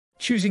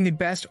Choosing the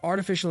best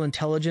artificial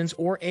intelligence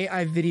or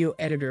AI video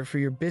editor for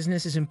your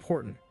business is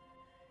important.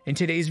 In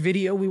today's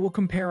video, we will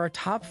compare our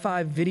top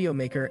 5 video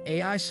maker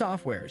AI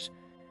softwares.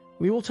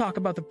 We will talk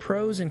about the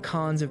pros and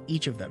cons of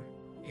each of them,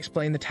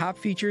 explain the top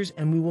features,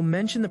 and we will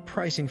mention the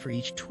pricing for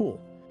each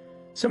tool.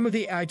 Some of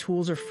the AI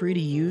tools are free to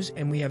use,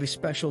 and we have a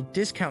special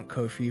discount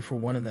code for you for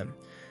one of them.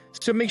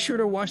 So make sure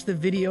to watch the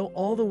video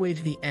all the way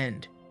to the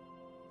end.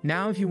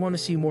 Now, if you want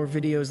to see more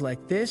videos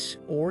like this,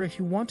 or if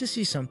you want to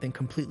see something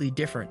completely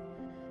different,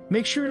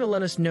 make sure to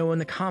let us know in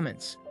the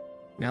comments.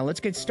 Now let's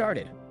get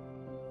started.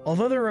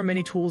 Although there are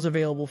many tools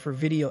available for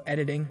video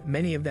editing,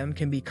 many of them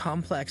can be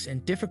complex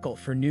and difficult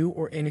for new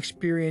or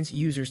inexperienced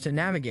users to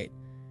navigate.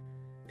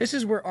 This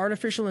is where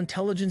artificial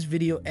intelligence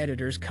video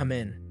editors come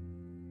in.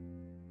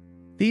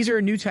 These are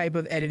a new type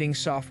of editing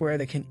software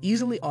that can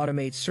easily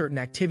automate certain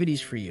activities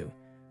for you,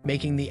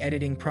 making the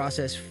editing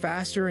process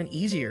faster and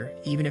easier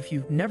even if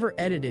you've never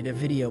edited a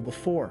video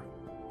before.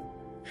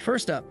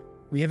 First up,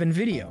 we have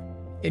Invideo.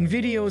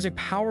 Invideo is a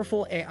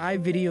powerful AI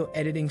video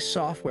editing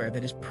software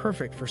that is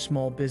perfect for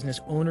small business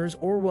owners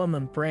or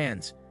well-known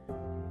brands.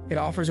 It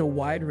offers a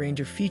wide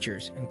range of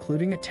features,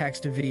 including a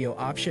text-to-video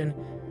option,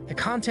 a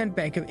content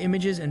bank of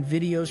images and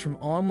videos from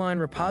online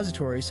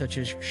repositories such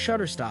as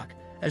Shutterstock,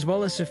 as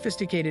well as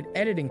sophisticated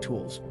editing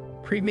tools,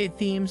 pre-made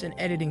themes, and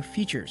editing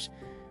features.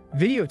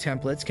 Video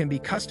templates can be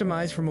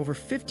customized from over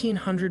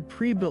 1,500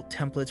 pre-built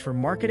templates for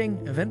marketing,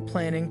 event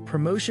planning,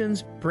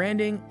 promotions,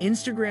 branding,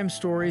 Instagram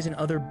stories, and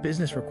other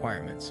business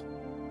requirements.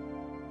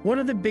 One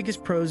of the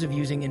biggest pros of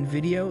using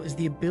Invideo is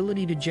the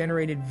ability to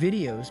generate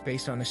videos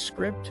based on a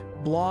script,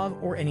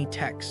 blog, or any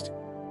text.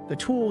 The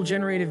tool will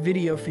generate a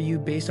video for you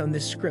based on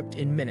this script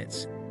in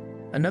minutes.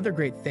 Another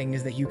great thing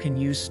is that you can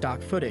use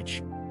stock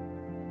footage.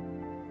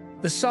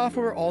 The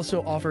software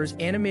also offers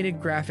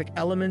animated graphic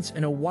elements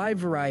and a wide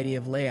variety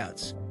of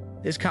layouts.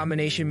 This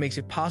combination makes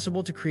it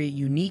possible to create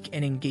unique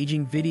and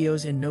engaging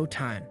videos in no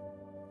time.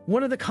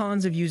 One of the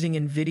cons of using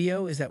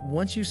Invideo is that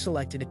once you've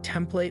selected a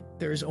template,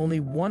 there is only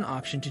one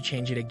option to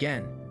change it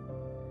again.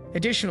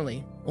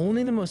 Additionally,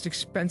 only the most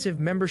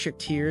expensive membership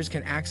tiers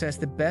can access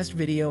the best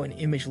video and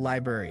image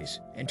libraries.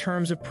 In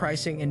terms of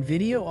pricing,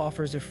 Invideo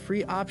offers a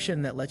free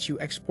option that lets you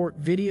export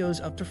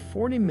videos up to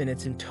 40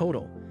 minutes in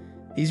total.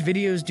 These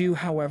videos do,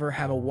 however,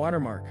 have a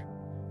watermark.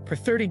 For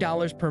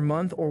 $30 per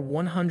month or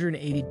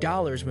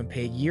 $180 when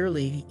paid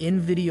yearly, the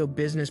Invideo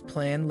Business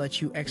Plan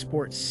lets you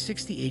export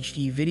 60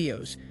 HD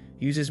videos,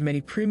 use as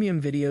many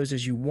premium videos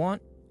as you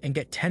want, and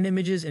get 10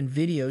 images and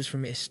videos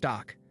from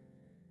stock.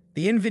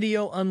 The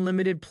Invideo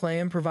Unlimited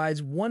Plan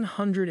provides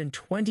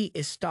 120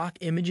 stock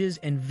images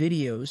and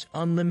videos,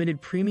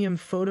 unlimited premium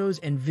photos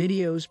and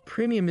videos,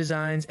 premium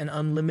designs, and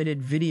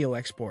unlimited video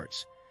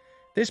exports.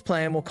 This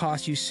plan will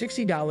cost you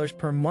 $60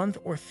 per month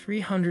or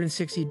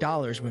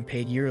 $360 when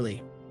paid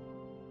yearly.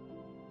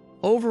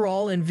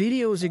 Overall,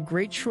 Invideo is a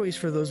great choice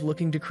for those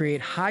looking to create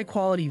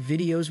high-quality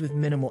videos with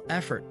minimal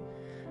effort.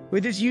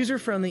 With its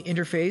user-friendly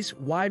interface,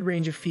 wide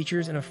range of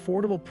features, and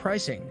affordable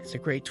pricing, it's a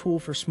great tool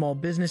for small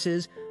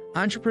businesses,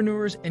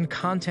 entrepreneurs, and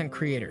content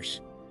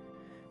creators.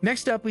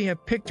 Next up, we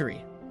have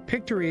Pictory.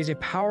 Pictory is a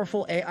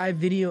powerful AI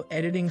video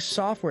editing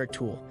software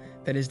tool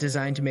that is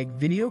designed to make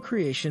video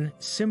creation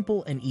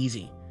simple and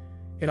easy.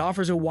 It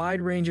offers a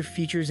wide range of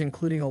features,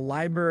 including a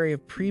library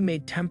of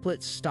pre-made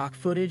templates, stock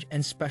footage,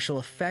 and special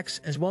effects,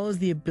 as well as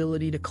the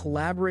ability to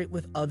collaborate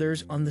with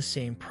others on the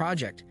same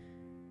project.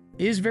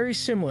 It is very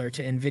similar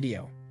to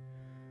Invideo.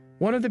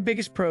 One of the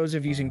biggest pros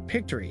of using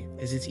Pictory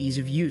is its ease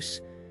of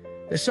use.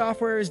 The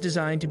software is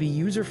designed to be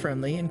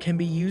user-friendly and can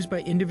be used by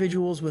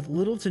individuals with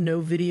little to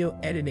no video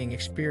editing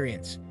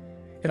experience.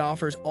 It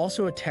offers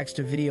also a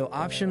text-to-video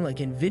option like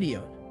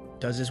Invideo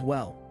does as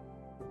well.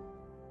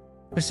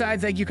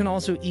 Besides that, you can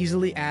also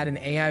easily add an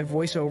AI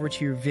voiceover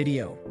to your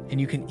video,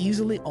 and you can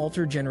easily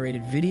alter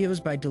generated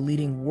videos by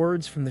deleting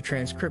words from the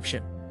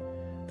transcription.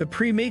 The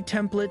pre-made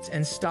templates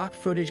and stock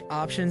footage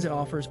options it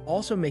offers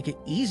also make it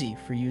easy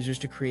for users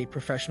to create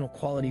professional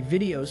quality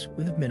videos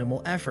with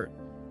minimal effort.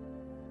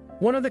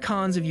 One of the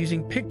cons of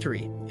using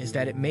Pictory is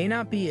that it may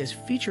not be as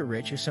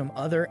feature-rich as some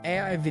other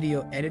AI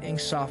video editing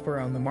software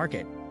on the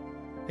market.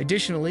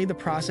 Additionally, the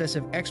process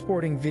of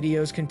exporting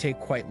videos can take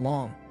quite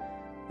long,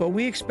 but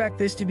we expect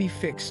this to be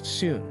fixed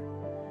soon.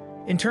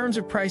 In terms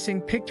of pricing,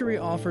 Pictory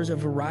offers a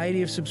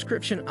variety of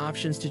subscription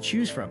options to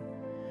choose from,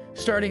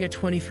 starting at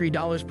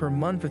 $23 per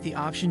month with the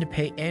option to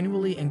pay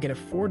annually and get a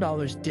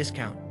 $4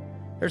 discount.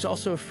 There's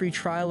also a free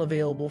trial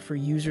available for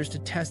users to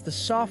test the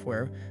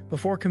software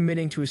before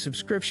committing to a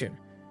subscription.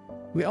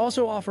 We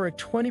also offer a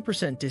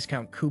 20%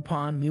 discount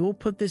coupon. We will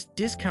put this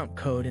discount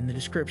code in the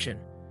description.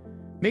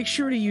 Make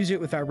sure to use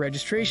it with our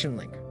registration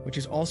link, which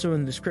is also in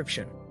the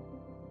description.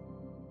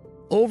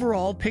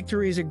 Overall,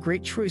 Pictory is a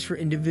great choice for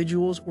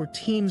individuals or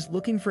teams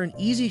looking for an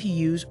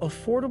easy-to-use,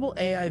 affordable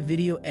AI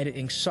video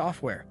editing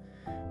software.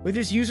 With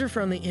its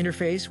user-friendly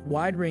interface,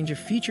 wide range of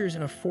features,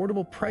 and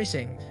affordable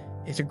pricing,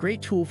 it's a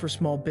great tool for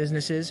small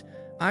businesses,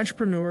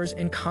 entrepreneurs,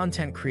 and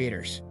content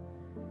creators.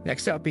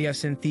 Next up, we have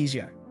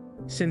Synthesia.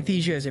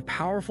 Synthesia is a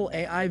powerful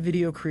AI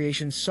video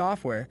creation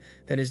software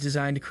that is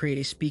designed to create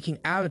a speaking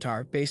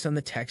avatar based on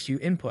the text you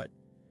input.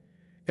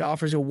 It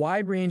offers a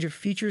wide range of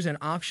features and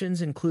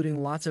options,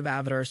 including lots of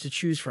avatars to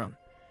choose from.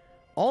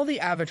 All the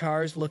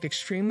avatars look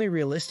extremely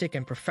realistic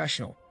and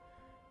professional.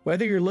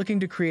 Whether you're looking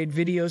to create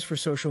videos for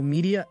social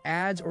media,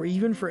 ads, or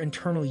even for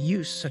internal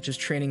use, such as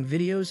training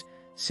videos,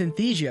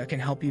 Synthesia can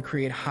help you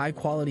create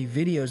high-quality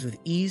videos with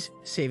ease,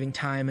 saving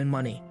time and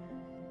money.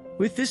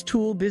 With this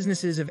tool,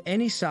 businesses of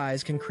any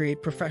size can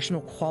create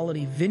professional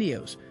quality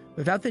videos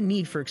without the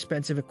need for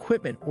expensive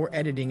equipment or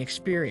editing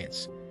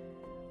experience.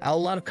 A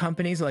lot of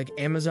companies like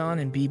Amazon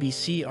and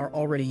BBC are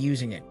already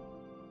using it.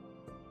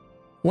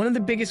 One of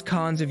the biggest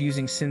cons of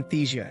using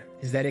Synthesia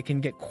is that it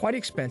can get quite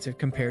expensive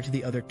compared to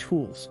the other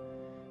tools.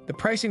 The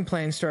pricing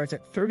plan starts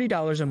at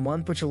 $30 a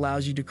month, which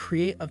allows you to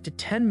create up to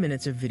 10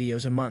 minutes of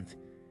videos a month.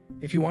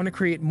 If you want to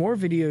create more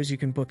videos, you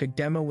can book a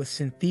demo with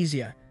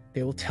Synthesia.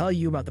 They will tell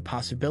you about the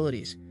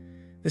possibilities.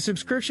 The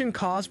subscription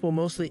cost will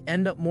mostly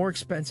end up more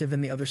expensive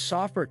than the other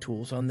software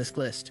tools on this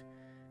list.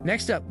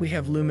 Next up, we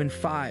have Lumen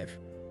 5.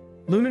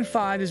 Lumen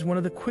 5 is one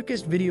of the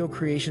quickest video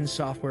creation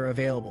software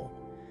available.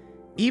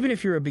 Even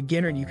if you're a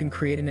beginner, you can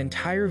create an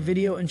entire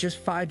video in just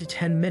 5 to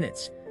 10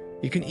 minutes.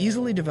 You can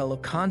easily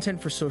develop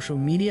content for social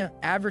media,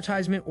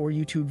 advertisement, or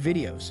YouTube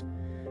videos.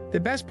 The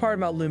best part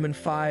about Lumen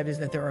 5 is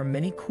that there are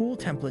many cool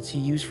templates to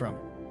use from.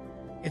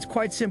 It's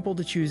quite simple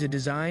to choose a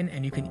design,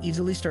 and you can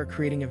easily start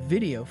creating a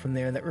video from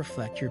there that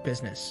reflect your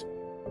business.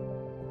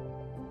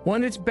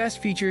 One of its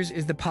best features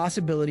is the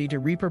possibility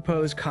to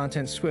repurpose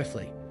content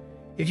swiftly.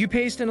 If you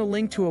paste in a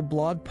link to a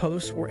blog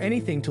post or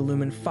anything to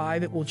Lumen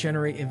 5, it will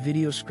generate a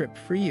video script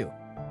for you.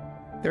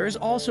 There is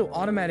also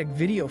automatic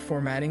video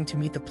formatting to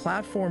meet the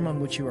platform on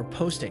which you are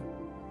posting.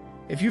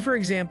 If you, for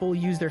example,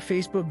 use their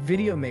Facebook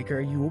video maker,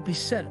 you will be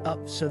set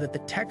up so that the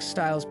text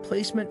styles,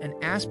 placement, and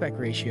aspect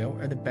ratio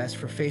are the best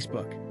for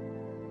Facebook.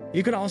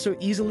 You can also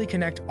easily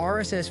connect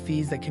RSS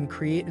feeds that can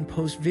create and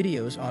post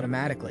videos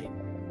automatically.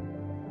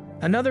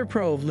 Another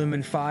pro of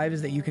Lumen 5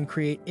 is that you can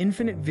create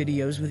infinite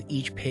videos with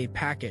each paid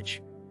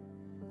package.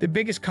 The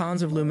biggest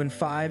cons of Lumen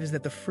 5 is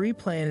that the free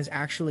plan is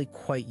actually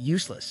quite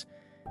useless.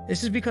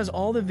 This is because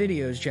all the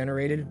videos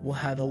generated will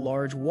have a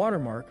large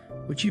watermark,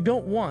 which you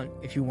don't want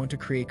if you want to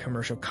create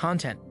commercial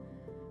content.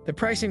 The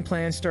pricing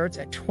plan starts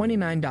at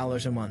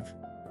 $29 a month.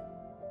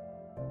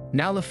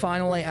 Now the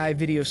final AI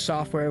video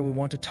software we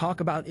want to talk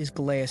about is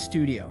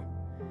GliaStudio.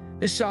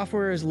 This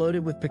software is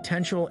loaded with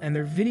potential, and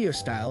their video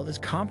style is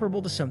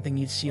comparable to something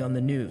you'd see on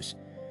the news.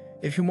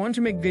 If you want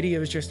to make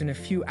videos just in a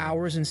few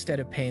hours instead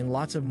of paying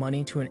lots of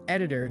money to an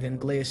editor, then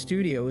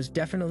GliaStudio is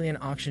definitely an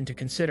option to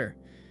consider.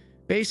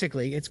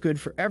 Basically, it's good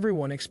for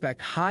everyone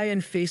except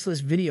high-end faceless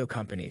video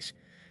companies.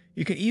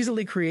 You can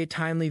easily create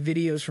timely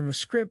videos from a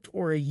script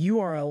or a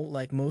URL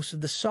like most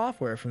of the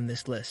software from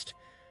this list.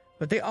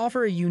 But they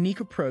offer a unique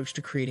approach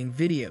to creating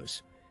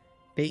videos.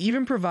 They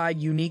even provide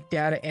unique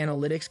data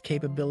analytics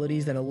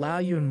capabilities that allow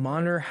you to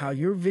monitor how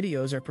your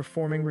videos are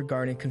performing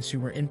regarding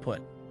consumer input.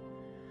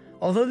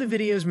 Although the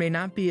videos may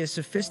not be as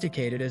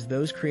sophisticated as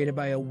those created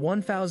by a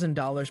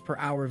 $1,000 per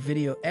hour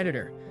video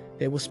editor,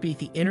 they will speak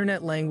the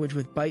internet language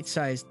with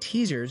bite-sized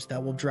teasers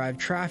that will drive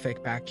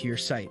traffic back to your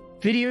site.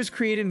 Videos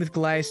created with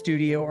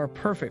GliaStudio are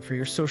perfect for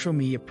your social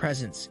media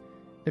presence.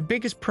 The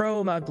biggest pro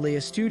about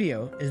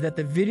GliaStudio is that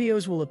the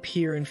videos will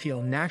appear and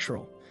feel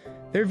natural.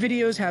 Their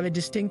videos have a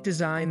distinct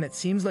design that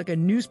seems like a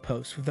news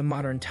post with a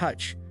modern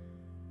touch.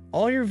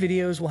 All your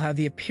videos will have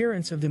the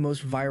appearance of the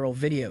most viral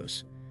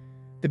videos.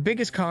 The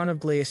biggest con of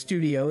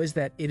GliaStudio is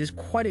that it is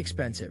quite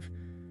expensive.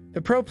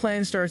 The Pro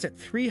plan starts at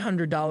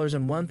 $300 a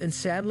month and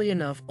sadly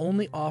enough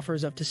only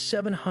offers up to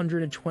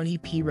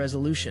 720p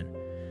resolution.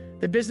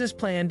 The business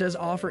plan does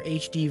offer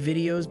HD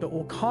videos but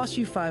will cost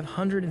you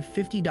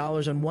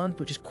 $550 a month,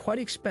 which is quite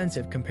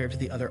expensive compared to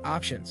the other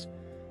options.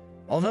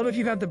 Although if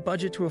you have the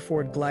budget to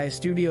afford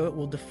GliaStudio, it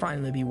will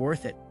definitely be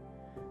worth it.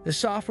 The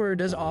software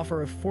does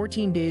offer a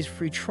 14 days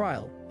free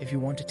trial if you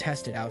want to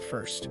test it out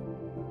first.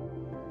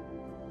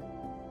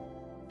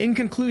 In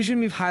conclusion,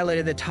 we've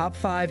highlighted the top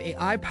 5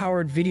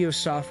 AI-powered video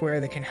software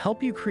that can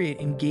help you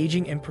create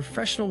engaging and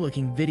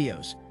professional-looking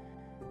videos.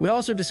 We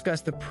also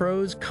discussed the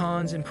pros,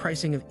 cons, and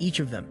pricing of each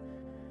of them.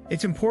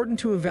 It's important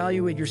to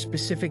evaluate your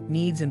specific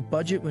needs and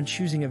budget when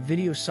choosing a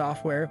video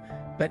software,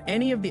 but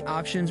any of the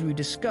options we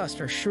discussed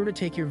are sure to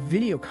take your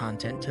video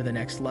content to the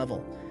next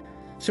level.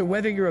 So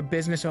whether you're a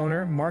business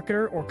owner,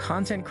 marketer, or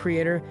content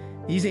creator,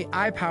 these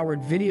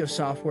AI-powered video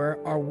software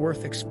are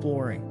worth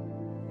exploring.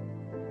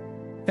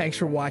 Thanks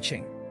for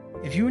watching.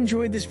 If you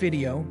enjoyed this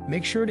video,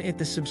 make sure to hit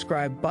the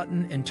subscribe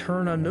button and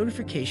turn on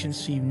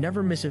notifications so you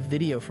never miss a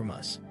video from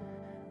us.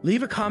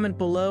 Leave a comment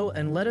below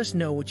and let us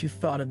know what you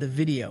thought of the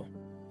video.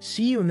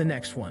 See you in the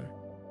next one.